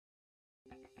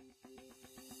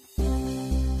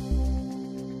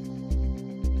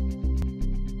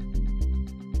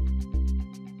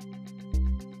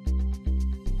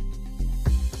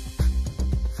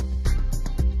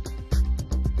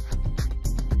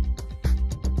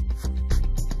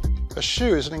A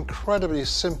shoe is an incredibly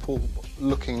simple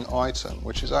looking item,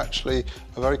 which is actually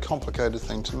a very complicated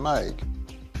thing to make.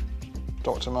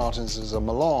 Dr. Martens is a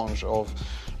melange of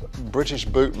British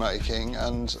bootmaking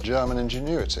and German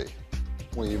ingenuity.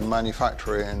 We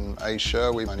manufacture in Asia,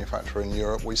 we manufacture in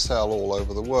Europe, we sell all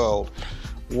over the world.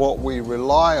 What we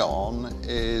rely on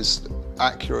is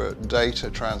accurate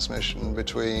data transmission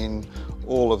between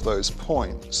all of those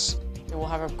points. We'll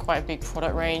have quite a big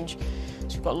product range.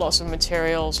 So we've got lots of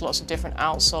materials, lots of different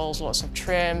outsoles, lots of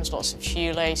trims, lots of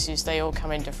shoelaces. They all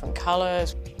come in different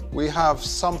colours. We have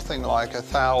something like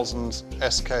 1,000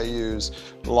 SKUs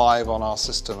live on our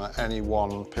system at any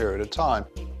one period of time.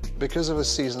 Because of a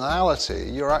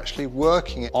seasonality, you're actually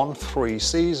working on 3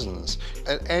 seasons.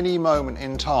 At any moment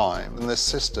in time, and this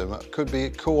system could be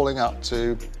calling up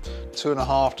to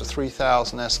 2,500 to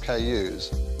 3,000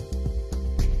 SKUs.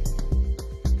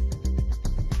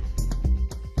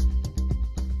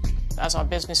 As our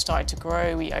business started to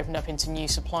grow, we opened up into new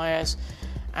suppliers,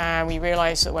 and we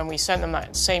realised that when we sent them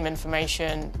that same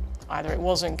information, either it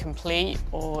wasn't complete,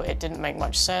 or it didn't make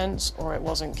much sense, or it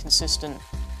wasn't consistent.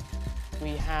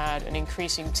 We had an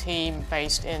increasing team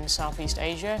based in Southeast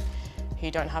Asia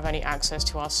who don't have any access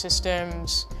to our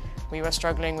systems. We were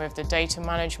struggling with the data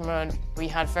management. We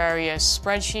had various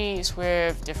spreadsheets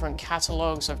with different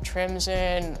catalogues of trims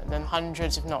in, and then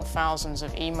hundreds, if not thousands,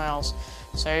 of emails.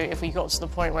 So if we got to the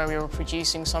point where we were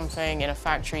producing something in a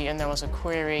factory and there was a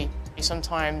query,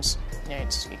 sometimes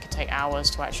it could take hours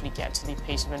to actually get to the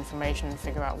piece of information and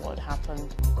figure out what had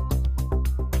happened.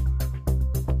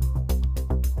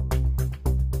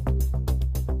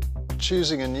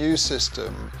 Choosing a new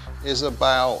system is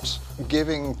about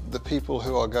giving the people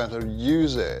who are going to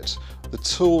use it the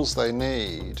tools they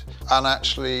need and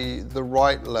actually the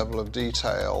right level of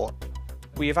detail.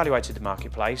 We evaluated the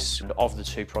marketplace, and of the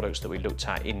 2 products that we looked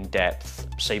at in depth,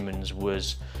 Siemens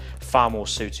was far more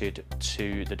suited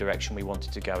to the direction we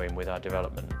wanted to go in with our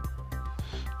development.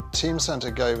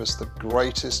 Teamcenter gave us the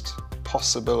greatest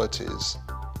possibilities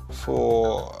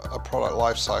for a product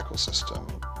lifecycle system.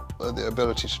 The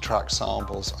ability to track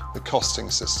samples, the costing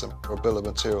system, a bill of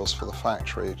materials for the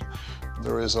factory.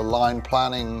 There is a line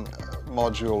planning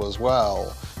module as well,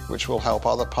 which will help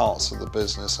other parts of the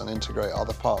business and integrate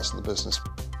other parts of the business.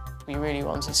 We really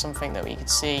wanted something that we could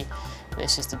see,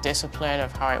 this is the discipline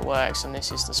of how it works, and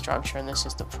this is the structure, and this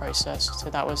is the process.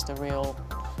 So that was the real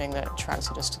thing that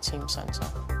attracted us to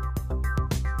Teamcenter.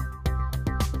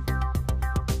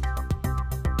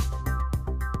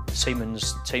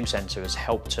 Siemens Teamcenter has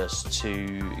helped us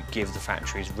to give the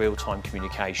factories real-time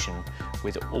communication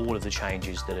with all of the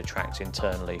changes that are tracked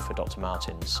internally for Dr.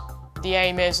 Martens. The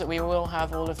aim is that we will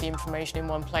have all of the information in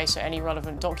one place, so any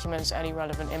relevant documents, any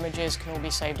relevant images can all be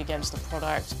saved against the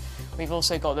product. We've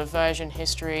also got the version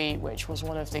history, which was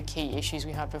one of the key issues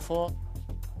we had before.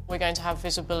 We're going to have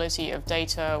visibility of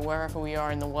data wherever we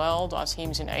are in the world. Our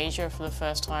teams in Asia, for the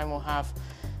first time, will have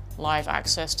live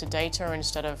access to data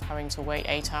instead of having to wait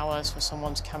 8 hours for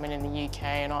someone to come in the UK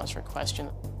and answer a question.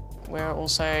 We're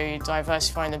also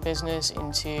diversifying the business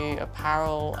into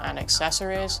apparel and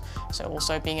accessories, so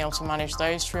also being able to manage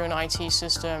those through an IT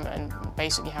system and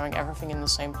basically having everything in the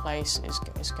same place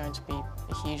is going to be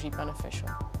hugely beneficial.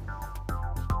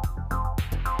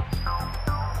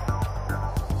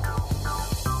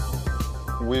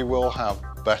 We will have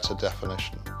better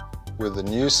definition. With the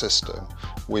new system,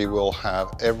 we will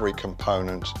have every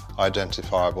component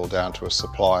identifiable down to a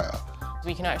supplier.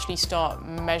 We can actually start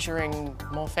measuring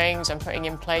more things and putting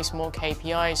in place more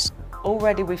KPIs.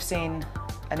 Already we've seen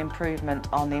an improvement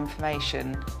on the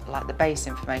information, like the base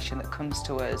information that comes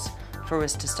to us, for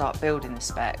us to start building the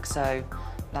spec, so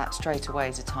that straight away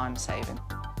is a time saving.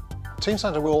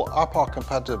 Teamcenter will up our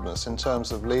competitiveness in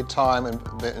terms of lead time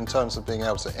and in terms of being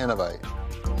able to innovate.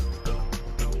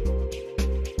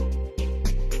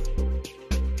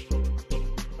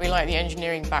 We like the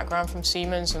engineering background from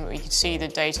Siemens, and we could see the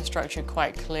data structure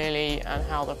quite clearly and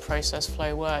how the process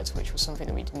flow worked, which was something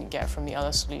that we didn't get from the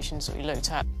other solutions that we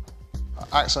looked at.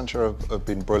 Accenture have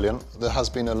been brilliant. There has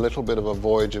been a little bit of a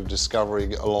voyage of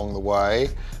discovery along the way,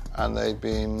 and they've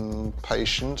been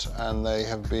patient and they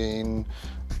have been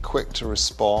quick to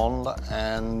respond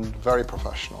and very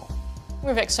professional.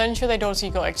 With Accenture, they'd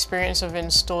obviously got experience of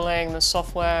installing the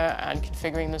software and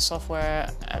configuring the software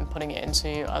and putting it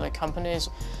into other companies.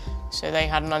 So they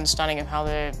had an understanding of how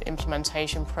the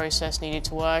implementation process needed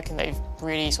to work, and they've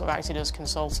really sort of acted as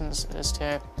consultants as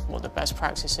to what the best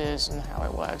practice is and how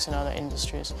it works in other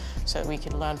industries, so that we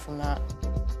could learn from that.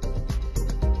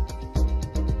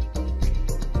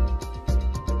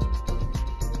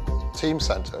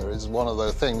 Teamcenter is one of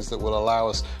the things that will allow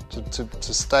us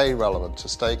to stay relevant, to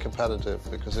stay competitive,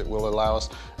 because it will allow us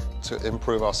to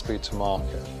improve our speed to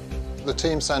market. The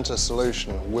Teamcenter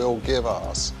solution will give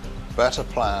us better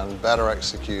planned, better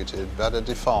executed, better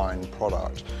defined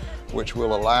product, which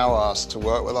will allow us to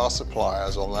work with our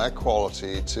suppliers on their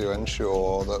quality to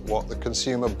ensure that what the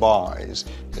consumer buys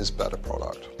is better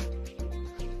product.